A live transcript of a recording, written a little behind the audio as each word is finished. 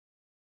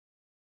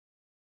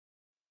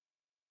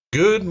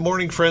Good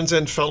morning, friends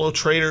and fellow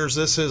traders.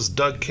 This is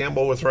Doug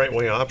Campbell with Right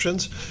Way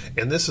Options,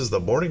 and this is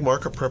the morning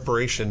market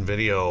preparation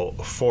video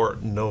for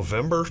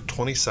November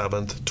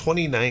 27th,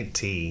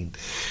 2019.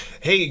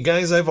 Hey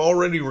guys, I've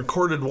already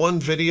recorded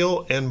one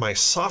video and my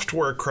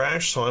software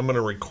crashed, so I'm going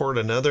to record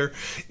another.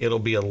 It'll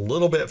be a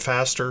little bit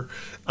faster,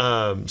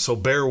 so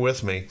bear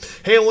with me.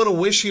 Hey, I want to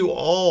wish you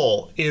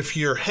all, if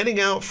you're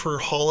heading out for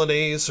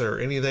holidays or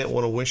any of that, I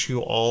want to wish you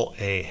all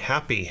a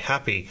happy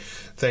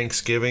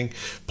Thanksgiving.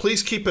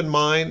 Please keep in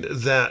mind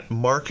that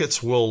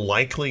markets will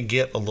likely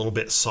get a little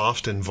bit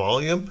soft in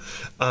volume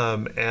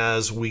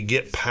as we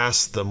get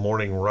past the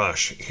morning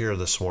rush here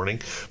this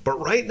morning.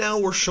 But right now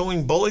we're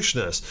showing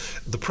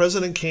bullishness. The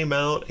president came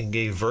out and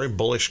gave very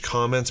bullish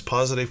comments,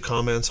 positive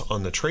comments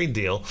on the trade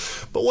deal.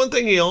 But one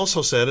thing he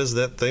also said is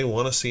that they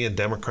want to see a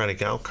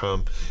democratic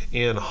outcome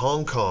in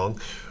Hong Kong,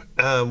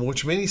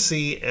 which many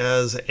see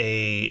as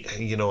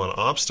an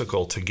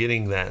obstacle to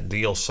getting that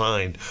deal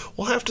signed.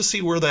 We'll have to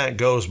see where that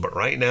goes, but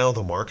right now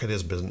the market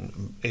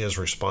is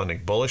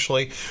responding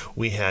bullishly.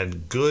 We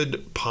had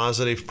good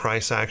positive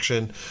price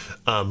action,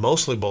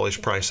 mostly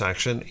bullish price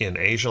action in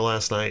Asia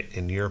last night,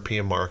 and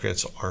European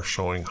markets are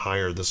showing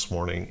higher this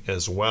morning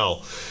as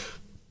well.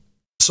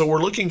 So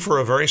we're looking for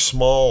a very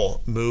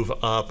small move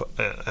up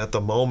at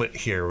the moment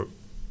here.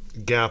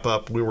 Gap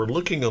up. We were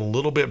looking a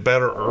little bit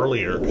better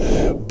earlier,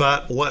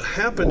 but what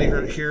happened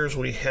here is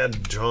we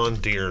had John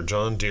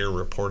Deere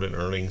reported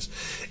earnings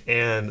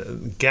and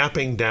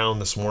gapping down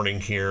this morning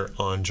here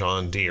on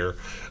John Deere,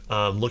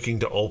 looking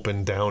to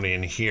open down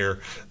in here.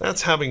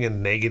 That's having a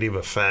negative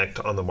effect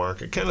on the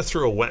market, kind of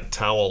threw a wet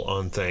towel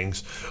on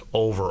things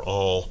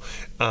overall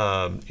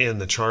in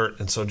the chart,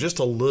 and so just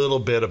a little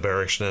bit of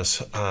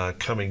bearishness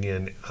coming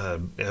in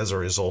as a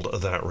result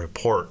of that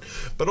report.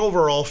 But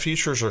overall,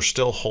 futures are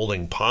still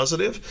holding positive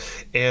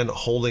and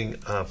holding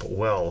up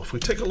well. If we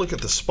take a look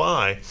at the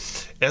SPY,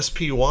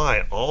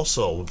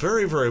 also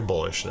very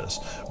bullish,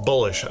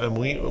 and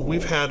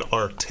we've had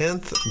our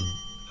 10th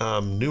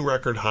new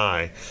record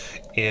high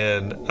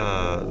in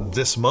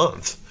this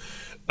month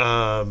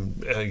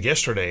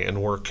yesterday,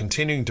 and we're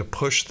continuing to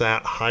push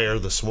that higher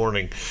this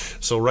morning.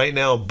 So right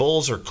now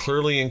bulls are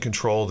clearly in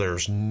control.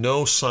 There's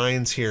no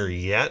signs here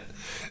yet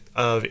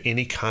of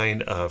any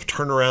kind of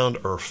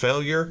turnaround or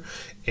failure,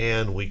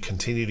 and we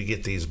continue to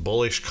get these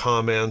bullish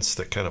comments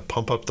that kind of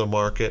pump up the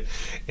market,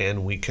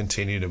 and we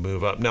continue to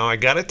move up. Now I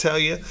got to tell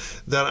you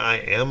that I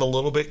am a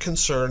little bit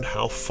concerned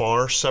how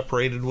far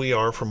separated we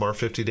are from our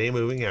 50-day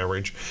moving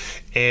average,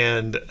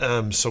 and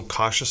so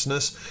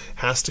cautiousness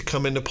has to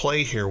come into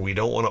play here. We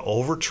don't want to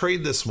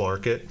overtrade this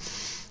market,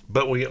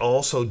 but we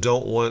also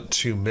don't want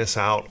to miss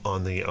out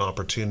on the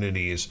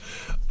opportunities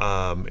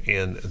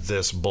in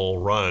this bull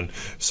run.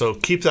 So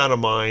keep that in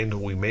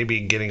mind. We may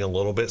be getting a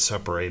little bit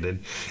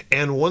separated.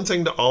 And one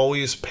thing to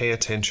always pay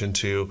attention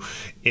to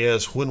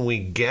is when we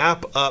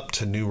gap up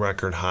to new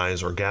record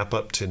highs or gap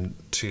up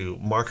to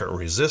market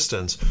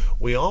resistance,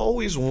 we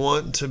always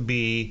want to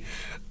be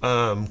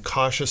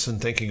cautious in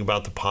thinking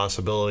about the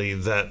possibility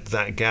that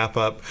that gap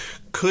up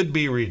could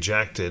be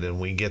rejected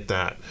and we get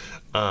that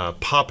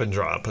pop and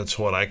drop. That's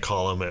what I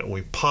call them.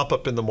 We pop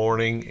up in the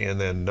morning and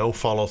then no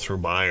follow through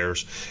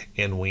buyers,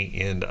 and we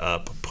end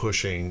up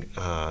pushing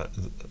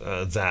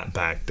that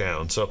back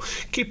down. So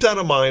keep that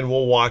in mind.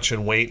 We'll watch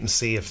and wait and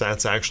see if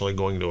that's actually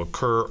going to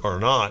occur or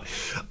not.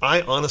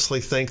 I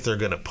honestly think they're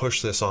going to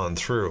push this on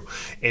through,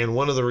 and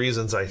one of the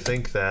reasons I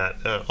think that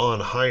on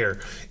higher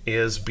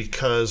is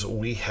because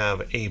we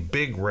have a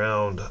big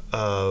round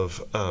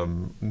of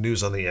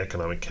news on the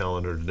economic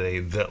calendar today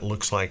that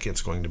looks like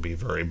it's going to be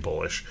very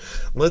bullish.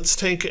 Let's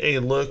take a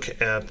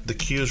look at the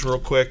Qs real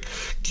quick.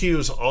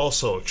 Qs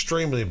also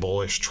extremely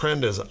bullish.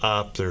 Trend is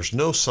up. There's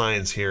no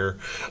signs here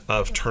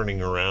of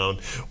turning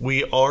around.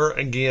 We are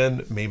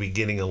again maybe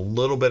getting a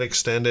little bit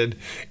extended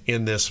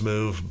in this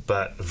move,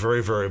 but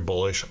very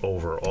bullish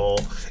overall.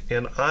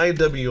 And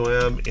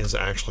IWM is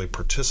actually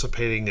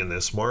participating in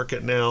this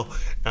market now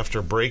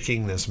after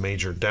breaking this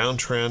major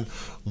downtrend,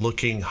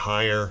 looking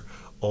higher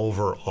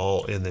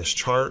overall in this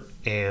chart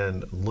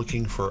and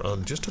looking for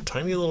just a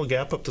tiny little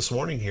gap up this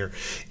morning here,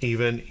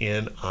 even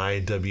in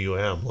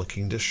IWM,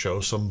 looking to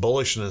show some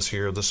bullishness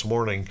here this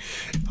morning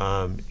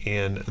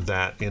in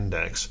that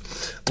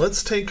index.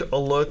 Let's take a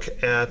look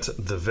at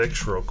the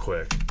VIX real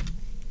quick.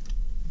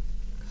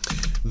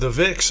 The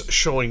VIX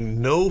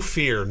showing no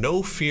fear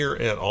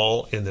at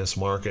all in this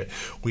market.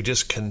 We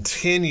just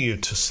continue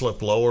to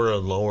slip lower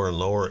and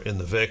lower in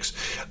the VIX.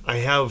 I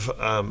have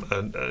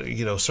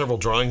several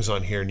drawings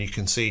on here, and you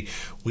can see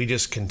we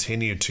just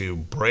continue to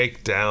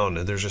break down,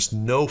 and there's just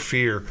no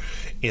fear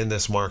in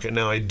this market.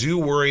 Now I do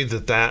worry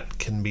that that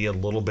can be a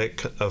little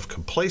bit of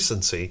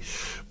complacency,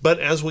 but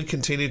as we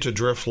continue to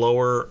drift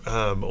lower,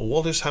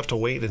 we'll just have to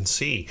wait and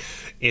see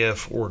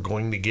if we're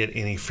going to get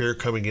any fear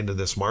coming into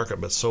this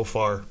market. But so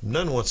far,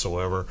 none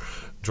whatsoever,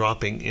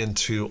 dropping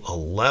into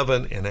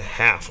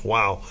 11.5.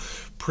 Wow,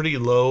 pretty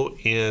low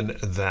in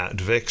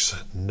that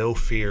VIX. No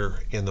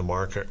fear in the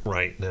market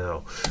right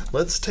now.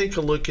 Let's take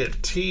a look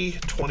at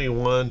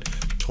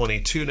T21,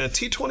 22. Now,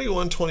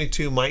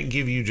 T2122 might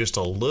give you just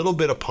a little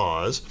bit of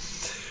pause,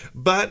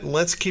 but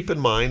let's keep in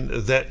mind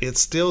that it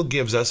still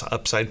gives us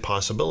upside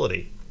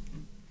possibility.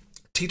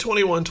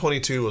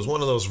 T2122 is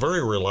one of those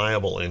very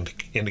reliable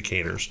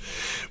indicators.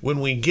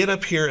 When we get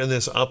up here in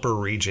this upper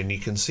region, you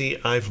can see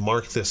I've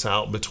marked this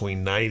out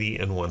between 90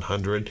 and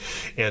 100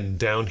 and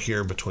down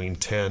here between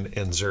 10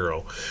 and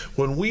 0.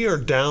 When we are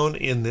down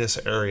in this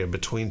area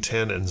between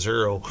 10 and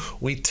 0,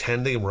 we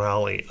tend to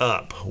rally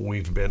up.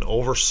 We've been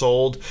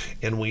oversold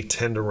and we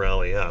tend to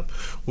rally up.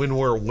 When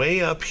we're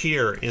way up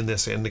here in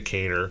this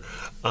indicator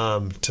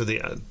to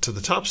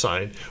the top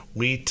side,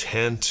 we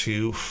tend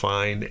to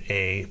find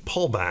a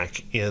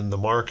pullback in the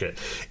market,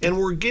 and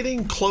we're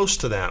getting close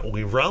to that.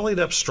 We rallied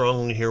up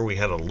strongly here. We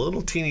had a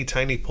little teeny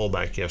tiny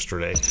pullback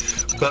yesterday,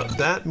 but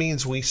that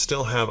means we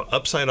still have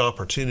upside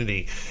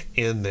opportunity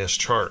in this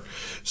chart.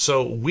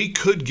 So we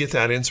could get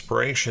that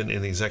inspiration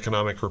in these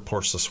economic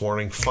reports this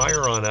morning,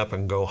 fire on up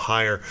and go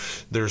higher.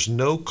 There's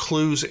no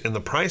clues in the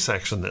price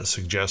action that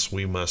suggests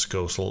we must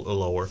go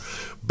lower,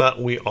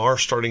 but we are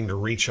starting to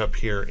reach up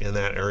here in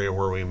that area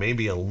where we may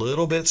be a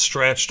little bit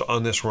stretched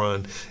on this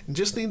run and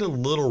just need a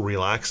little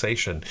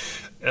relaxation.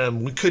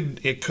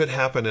 It could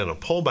happen in a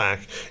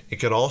pullback. It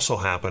could also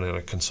happen in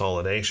a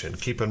consolidation.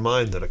 Keep in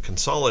mind that a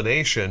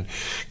consolidation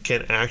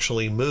can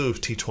actually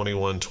move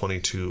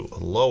T2122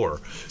 lower.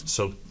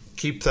 So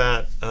keep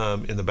that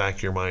in the back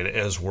of your mind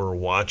as we're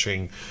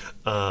watching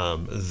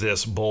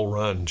this bull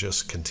run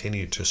just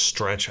continue to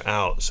stretch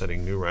out,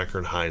 setting new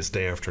record highs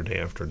day after day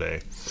after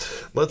day.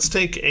 Let's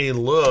take a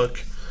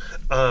look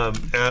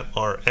at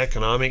our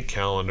economic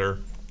calendar.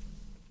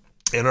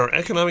 And our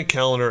economic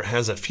calendar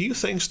has a few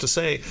things to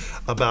say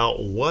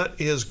about what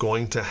is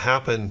going to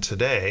happen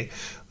today.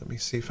 Let me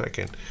see if I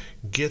can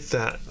get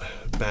that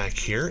back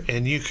here.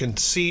 And you can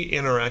see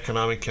in our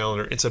economic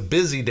calendar, it's a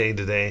busy day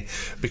today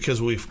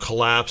because we've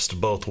collapsed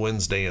both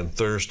Wednesday and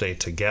Thursday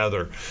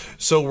together.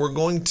 So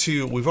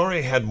we've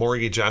already had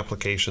mortgage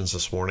applications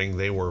this morning.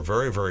 They were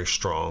very, very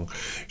strong,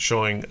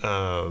 showing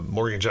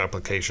mortgage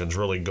applications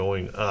really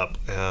going up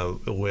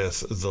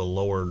with the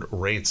lowered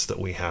rates that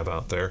we have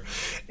out there.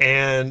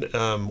 And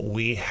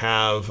we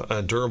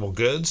have durable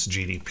goods,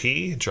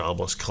 GDP,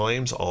 jobless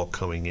claims, all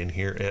coming in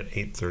here at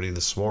 8:30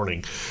 this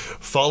morning,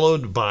 followed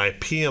by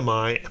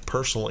PMI,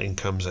 personal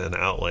incomes and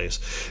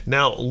outlays.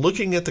 Now,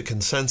 looking at the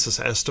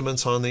consensus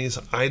estimates on these,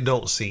 I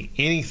don't see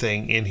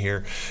anything in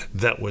here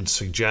that would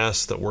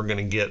suggest that we're going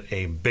to get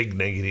a big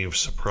negative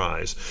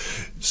surprise.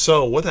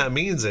 So what that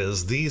means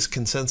is these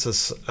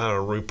consensus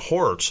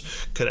reports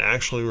could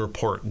actually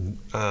report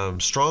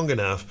strong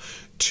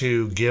enough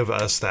to give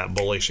us that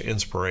bullish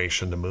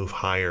inspiration to move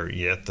higher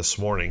yet this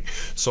morning.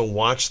 So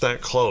watch that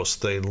close.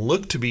 They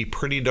look to be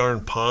pretty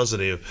darn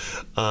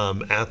positive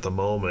at the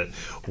moment.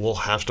 We'll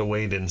have to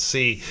wait and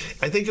see.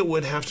 I think it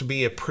would have to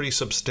be a pretty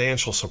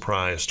substantial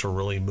surprise to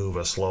really move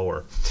us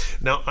lower.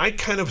 Now, I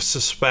kind of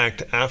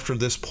suspect after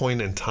this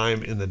point in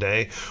time in the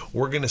day,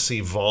 we're going to see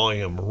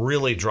volume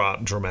really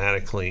drop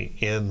dramatically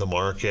in the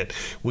market.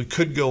 We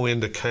could go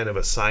into kind of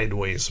a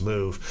sideways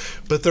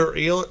move, but there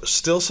are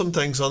still some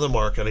things on the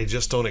market. I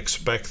just don't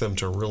expect them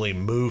to really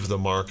move the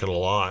market a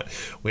lot.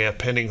 We have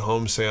pending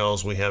home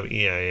sales, we have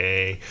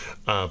EIA,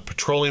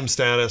 petroleum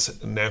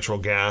status, natural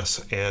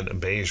gas, and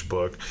beige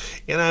book.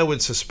 And I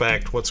would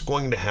suspect what's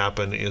going to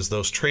happen is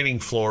those trading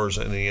floors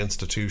and the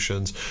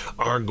institutions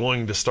are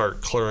going to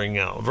start clearing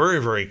out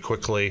very, very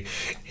quickly,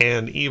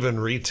 and even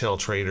retail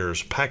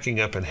traders packing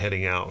up and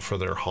heading out for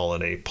their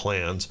holiday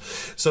plans.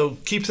 So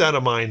keep that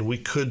in mind. We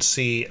could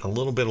see a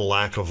little bit of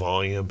lack of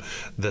volume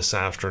this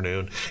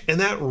afternoon, and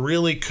that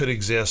really could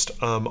exist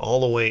all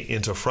the way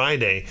into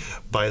Friday,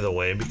 by the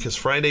way, because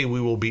Friday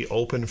we will be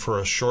open for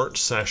a short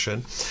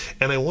session.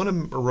 And I want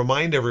to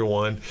remind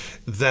everyone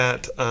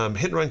that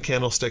hit and run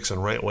candlesticks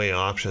and right way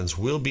options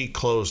will be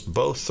closed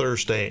both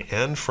Thursday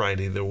and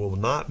Friday. There will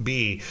not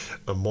be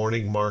a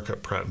morning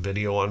market prep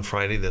video on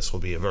Friday. This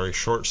will be a very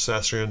short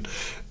session,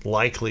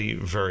 likely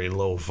very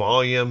low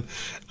volume,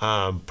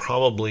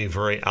 probably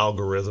very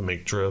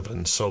algorithmic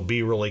driven. So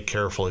be really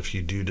careful if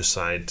you do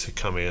decide to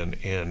come in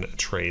and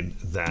trade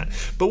that.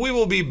 But we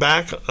will be back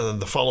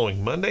the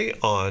following Monday,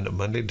 on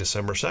Monday,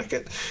 December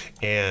 2nd,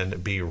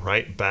 and be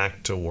right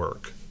back to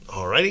work.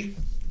 Alrighty.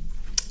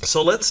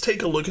 So let's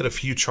take a look at a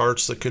few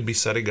charts that could be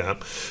setting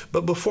up.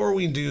 But before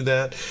we do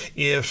that,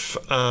 if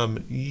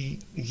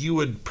you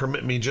would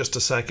permit me just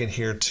a second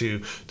here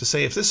to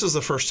say, if this is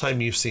the first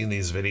time you've seen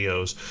these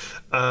videos,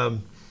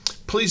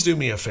 please do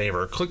me a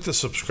favor, click the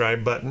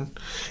subscribe button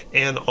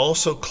and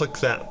also click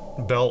that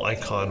bell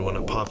icon when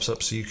it pops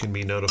up so you can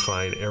be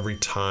notified every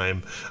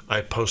time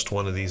I post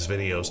one of these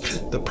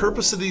videos. The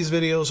purpose of these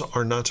videos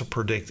are not to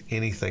predict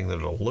anything.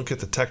 That'll look at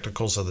the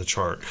technicals of the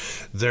chart.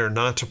 They're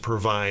not to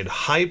provide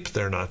hype.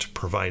 They're not to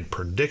provide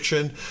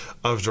prediction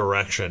of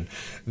direction.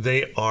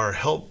 They are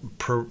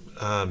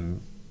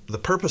the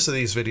purpose of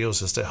these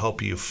videos is to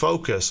help you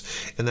focus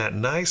in that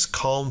nice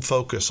calm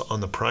focus on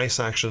the price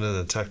action and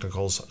the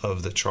technicals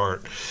of the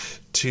chart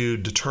to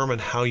determine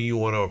how you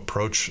want to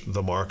approach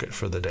the market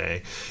for the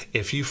day.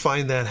 If you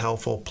find that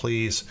helpful,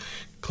 please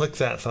click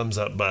that thumbs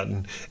up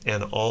button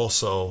and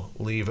also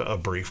leave a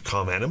brief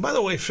comment. And by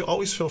the way,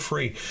 always feel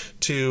free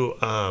to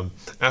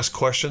ask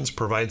questions,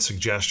 provide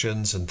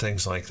suggestions and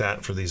things like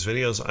that for these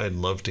videos. I'd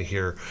love to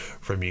hear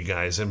from you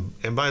guys.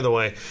 And by the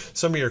way,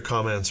 some of your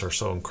comments are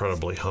so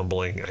incredibly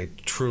humbling. I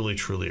truly,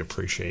 truly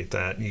appreciate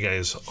that. You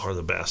guys are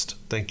the best.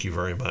 Thank you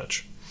very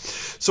much.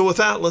 So with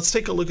that, let's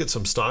take a look at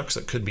some stocks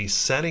that could be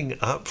setting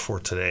up for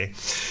today.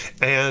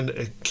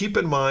 And keep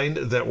in mind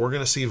that we're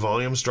going to see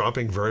volumes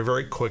dropping very,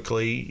 very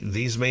quickly.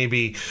 These may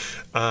be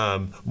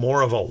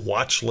more of a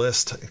watch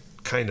list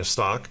kind of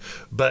stock,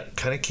 but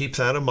kind of keep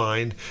that in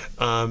mind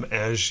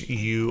as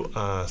you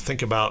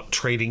think about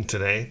trading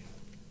today.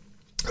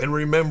 And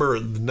remember,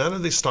 none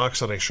of these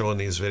stocks that I show in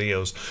these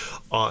videos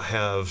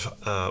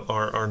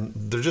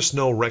they're just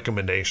no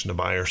recommendation to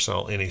buy or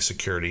sell any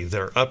security.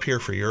 They're up here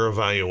for your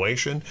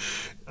evaluation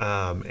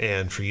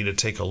and for you to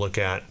take a look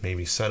at,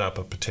 maybe set up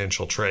a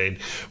potential trade,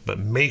 but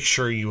make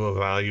sure you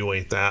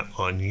evaluate that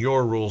on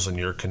your rules and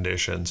your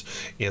conditions.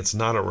 It's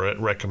not a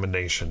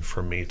recommendation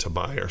for me to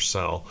buy or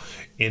sell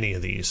any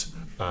of these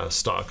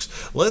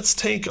stocks. Let's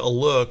take a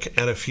look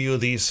at a few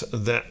of these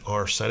that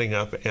are setting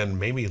up and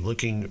maybe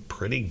looking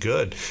pretty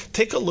good.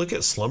 Take a look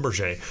at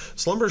Schlumberger.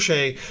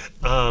 Schlumberger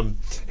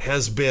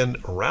has been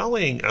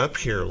rallying up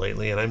here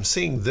lately, and I'm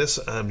seeing this.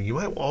 You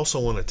might also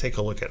want to take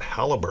a look at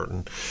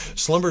Halliburton.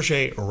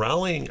 Schlumberger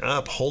rallying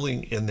up,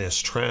 holding in this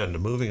trend,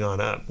 moving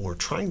on up. We're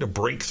trying to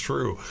break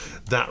through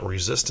that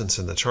resistance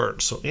in the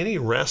chart. So any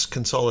rest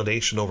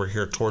consolidation over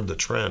here toward the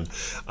trend,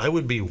 I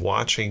would be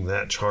watching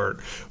that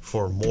chart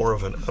for more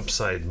of an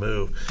upside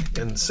move.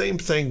 And same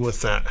thing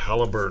with that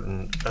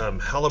Halliburton.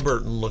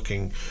 Halliburton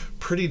looking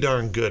pretty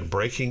darn good,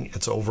 breaking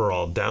its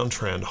overall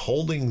downtrend,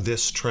 holding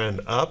this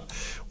trend up.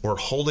 We're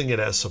holding it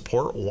as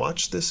support.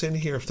 Watch this in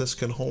here if this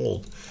can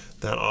hold.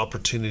 That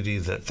opportunity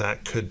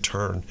that could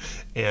turn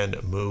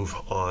and move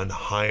on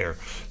higher.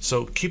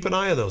 So keep an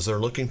eye on those. They're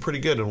looking pretty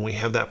good. And we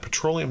have that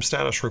petroleum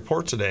status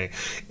report today.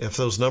 If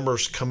those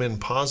numbers come in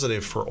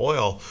positive for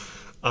oil,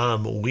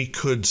 we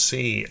could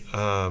see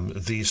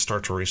these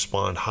start to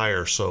respond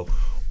higher. So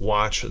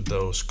watch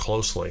those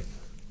closely.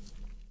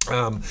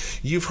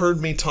 You've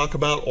heard me talk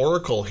about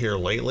Oracle here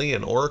lately,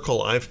 and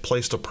Oracle, I've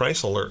placed a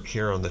price alert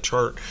here on the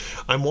chart.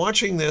 I'm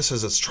watching this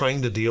as it's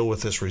trying to deal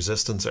with this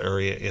resistance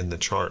area in the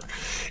chart.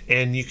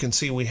 And you can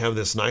see we have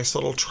this nice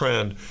little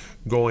trend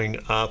going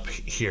up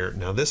here.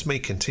 Now this may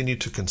continue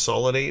to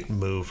consolidate and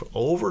move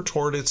over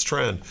toward its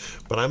trend,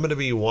 but I'm going to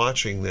be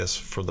watching this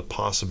for the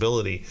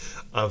possibility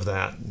of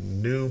that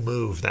new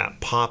move, that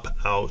pop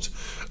out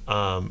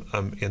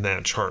in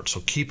that chart.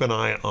 So keep an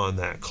eye on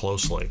that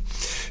closely.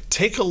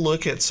 Take a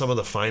look at some of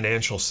the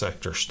financial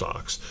sector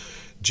stocks.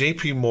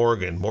 JP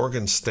Morgan,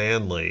 Morgan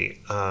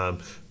Stanley,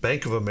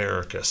 Bank of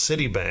America,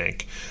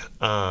 Citibank,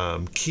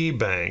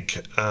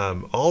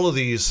 KeyBank, all of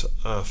these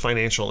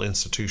financial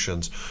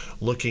institutions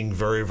looking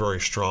very, very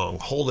strong,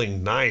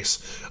 holding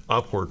nice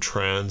upward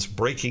trends,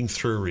 breaking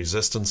through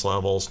resistance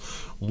levels,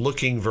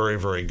 looking very,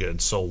 very good.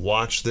 So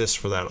watch this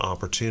for that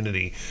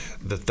opportunity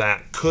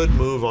that could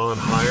move on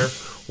higher.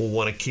 We'll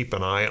want to keep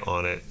an eye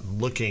on it,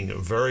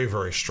 looking very,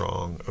 very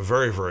strong,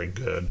 very, very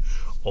good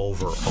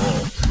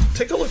overall.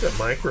 Take a look at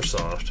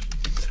Microsoft.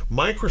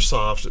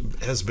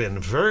 Microsoft has been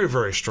very,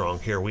 very strong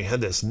here. We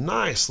had this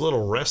nice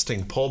little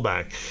resting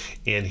pullback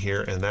in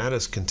here, and that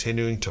is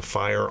continuing to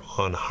fire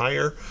on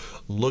higher,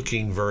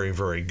 looking very,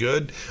 very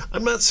good.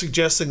 I'm not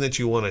suggesting that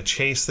you want to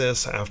chase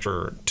this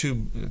after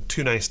two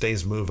nice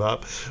days move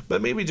up,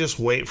 but maybe just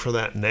wait for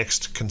that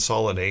next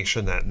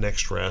consolidation, that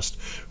next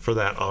rest for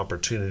that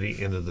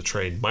opportunity into the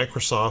trade.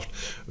 Microsoft,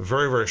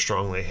 very, very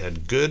strong. They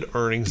had good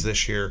earnings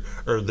this year,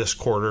 or this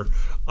quarter,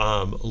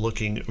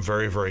 looking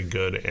very, very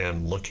good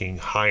and looking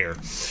higher.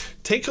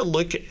 Take a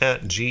look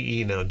at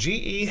GE. Now,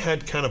 GE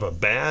had kind of a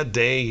bad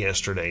day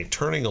yesterday,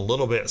 turning a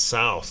little bit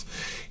south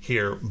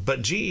here,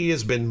 but GE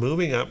has been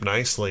moving up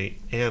nicely,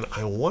 and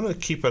I want to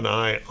keep an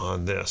eye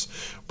on this,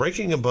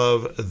 breaking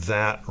above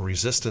that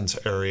resistance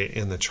area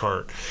in the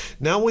chart.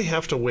 Now we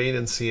have to wait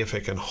and see if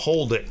it can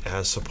hold it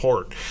as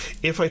support.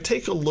 If I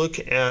take a look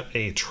at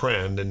a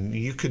trend, and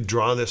you could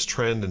draw this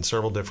trend in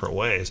several different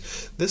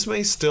ways, this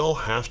may still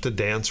have to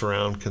dance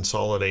around,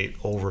 consolidate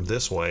over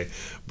this way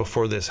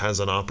before this has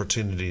an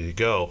opportunity to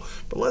go.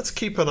 But let's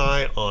keep an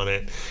eye on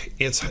it.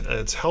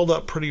 It's held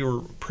up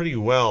pretty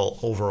well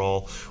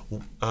overall.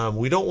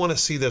 We don't want to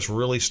see this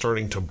really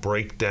starting to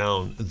break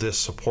down this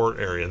support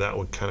area. That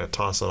would kind of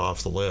toss it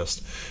off the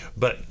list,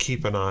 but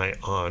keep an eye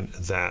on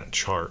that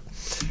chart.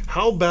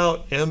 How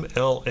about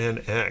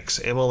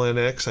MLNX?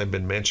 MLNX I've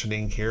been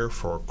mentioning here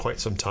for quite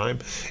some time.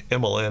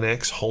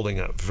 MLNX holding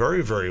up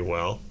very, very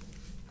well.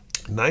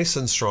 Nice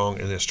and strong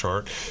in this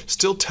chart,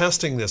 still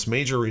testing this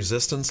major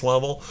resistance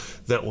level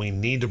that we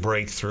need to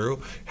break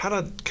through. Had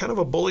a kind of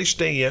a bullish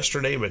day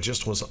yesterday, but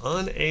just was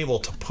unable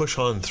to push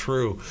on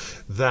through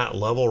that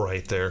level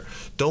right there.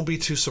 Don't be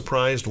too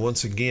surprised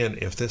once again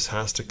if this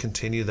has to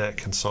continue that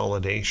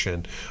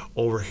consolidation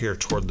over here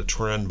toward the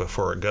trend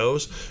before it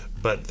goes,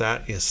 but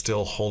that is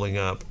still holding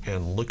up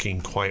and looking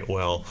quite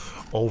well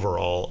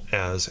overall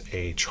as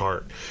a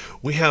chart.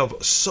 We have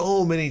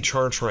so many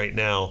charts right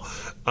now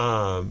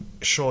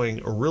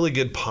showing really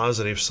good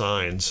positive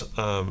signs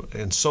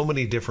in so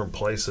many different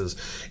places.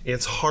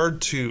 It's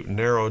hard to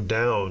narrow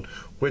down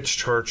which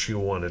charts you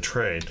want to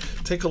trade.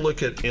 Take a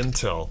look at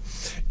Intel.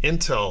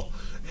 Intel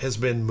has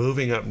been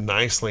moving up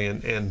nicely,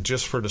 and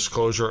just for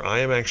disclosure, I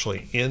am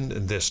actually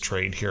in this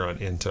trade here on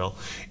Intel.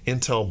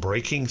 Intel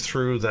breaking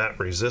through that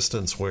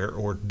resistance, where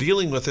we're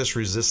dealing with this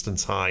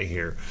resistance high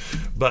here,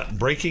 but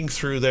breaking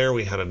through there,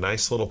 we had a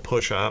nice little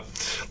push up.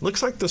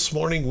 Looks like this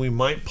morning we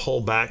might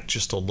pull back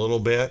just a little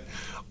bit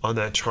on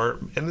that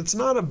chart, and it's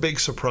not a big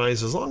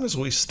surprise as long as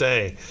we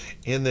stay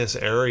in this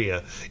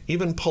area.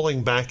 Even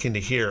pulling back into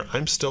here,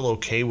 I'm still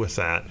okay with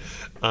that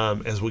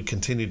as we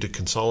continue to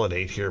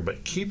consolidate here,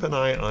 but keep an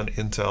eye on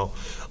Intel,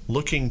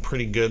 looking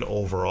pretty good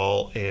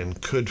overall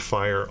and could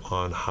fire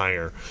on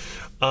higher.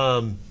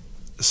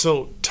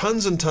 So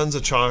tons and tons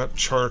of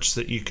charts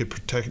that you could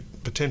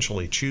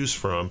potentially choose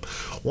from.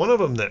 One of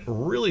them that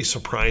really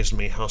surprised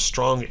me how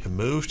strong it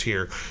moved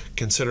here,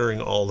 considering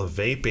all the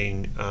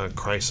vaping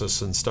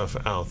crisis and stuff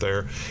out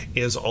there,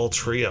 is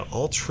Altria.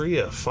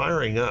 Altria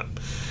firing up.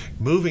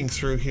 Moving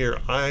through here,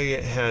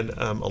 I had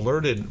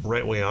alerted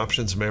Right Way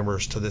Options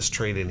members to this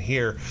trade in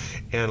here,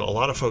 and a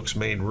lot of folks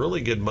made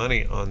really good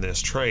money on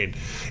this trade.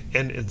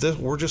 And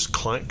we're just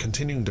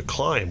continuing to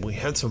climb. We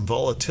had some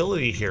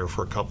volatility here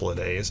for a couple of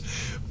days,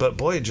 but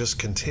boy, just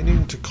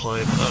continuing to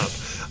climb up.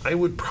 I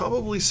would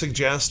probably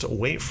suggest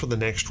wait for the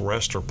next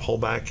rest or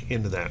pullback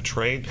into that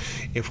trade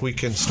if we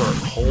can start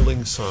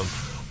holding some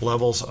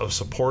levels of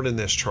support in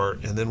this chart,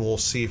 and then we'll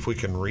see if we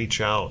can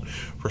reach out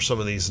for some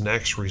of these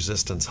next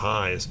resistance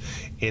highs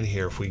in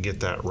here if we get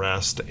that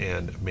rest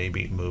and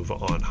maybe move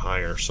on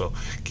higher. So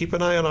keep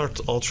an eye on our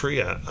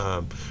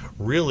Altria,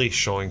 really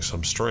showing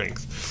some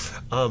strength.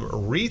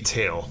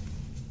 Retail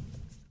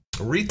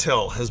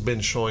has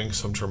been showing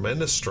some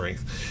tremendous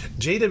strength.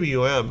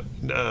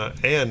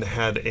 JWM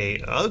had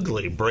a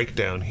ugly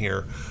breakdown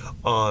here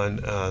on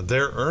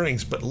their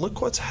earnings, but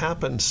look what's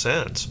happened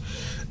since.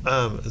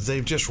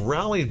 They've just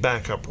rallied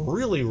back up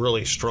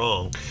really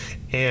strong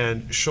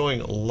and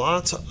showing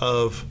lots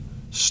of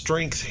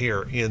strength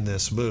here in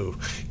this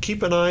move.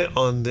 Keep an eye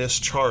on this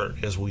chart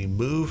as we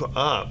move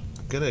up.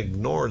 I'm going to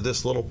ignore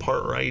this little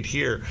part right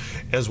here.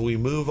 As we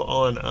move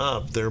on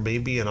up, there may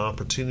be an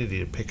opportunity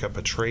to pick up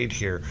a trade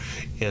here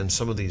in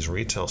some of these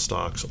retail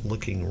stocks,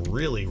 looking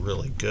really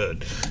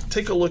good.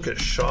 Take a look at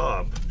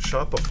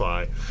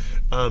Shopify.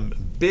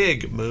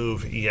 Big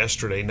move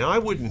yesterday. Now I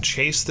wouldn't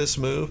chase this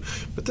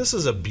move, but this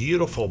is a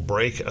beautiful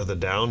break of the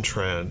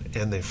downtrend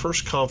and the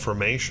first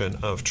confirmation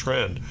of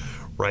trend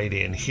right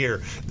in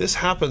here. This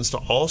happens to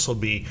also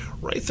be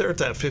right there at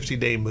that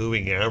 50-day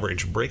moving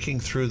average, breaking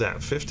through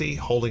that 50,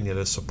 holding it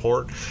as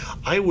support.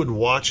 I would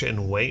watch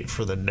and wait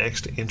for the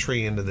next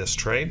entry into this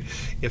trade.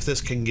 If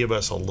this can give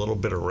us a little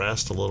bit of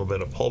rest, a little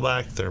bit of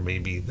pullback, there may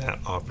be that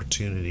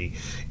opportunity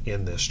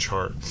in this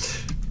chart.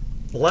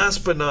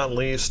 Last but not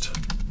least,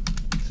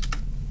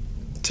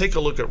 take a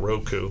look at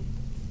Roku.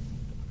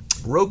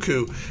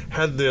 Roku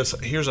had this,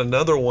 here's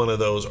another one of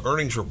those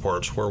earnings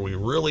reports where we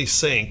really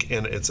sink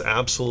and it's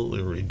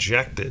absolutely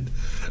rejected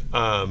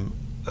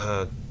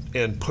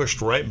and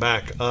pushed right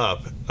back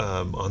up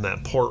on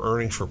that poor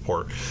earnings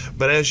report.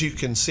 But as you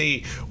can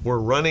see, we're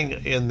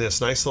running in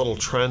this nice little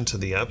trend to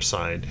the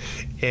upside,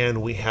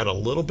 and we had a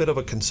little bit of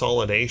a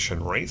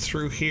consolidation right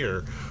through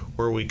here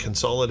where we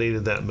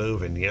consolidated that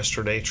move, and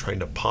yesterday trying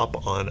to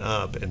pop on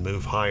up and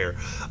move higher.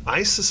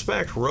 I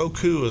suspect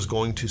Roku is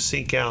going to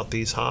seek out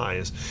these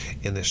highs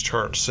in this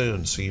chart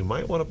soon, so you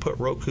might want to put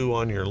Roku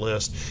on your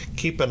list.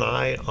 Keep an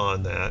eye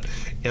on that.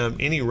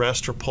 Any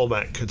rest or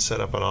pullback could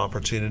set up an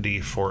opportunity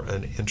for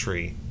an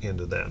entry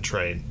into that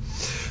trade.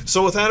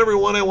 So with that,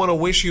 everyone, I want to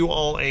wish you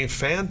all a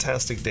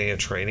fantastic day of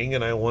trading,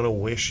 and I want to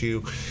wish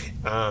you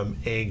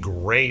a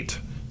great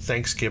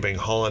Thanksgiving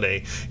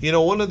holiday. You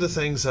know, one of the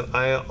things that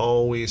I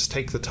always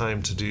take the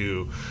time to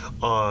do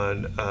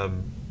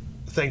on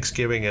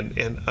Thanksgiving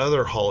and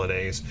other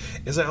holidays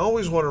is I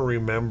always want to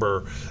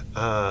remember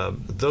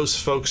those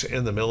folks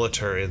in the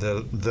military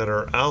that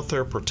are out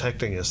there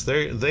protecting us.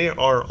 They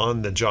are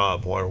on the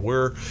job while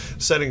we're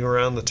sitting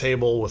around the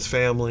table with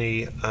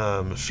family,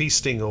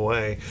 feasting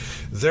away.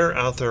 They're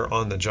out there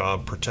on the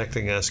job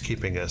protecting us,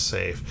 keeping us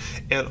safe.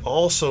 And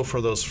also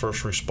for those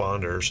first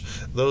responders,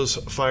 those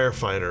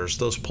firefighters,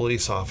 those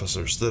police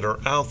officers that are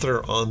out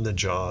there on the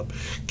job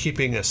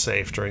keeping us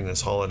safe during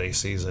this holiday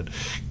season.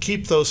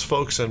 Keep those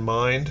folks in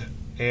mind,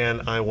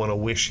 and I want to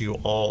wish you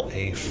all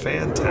a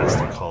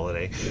fantastic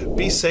holiday.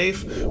 Be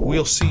safe.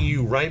 We'll see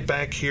you right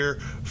back here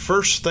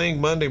first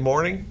thing Monday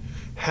morning.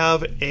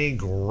 Have a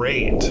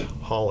great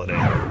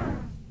holiday.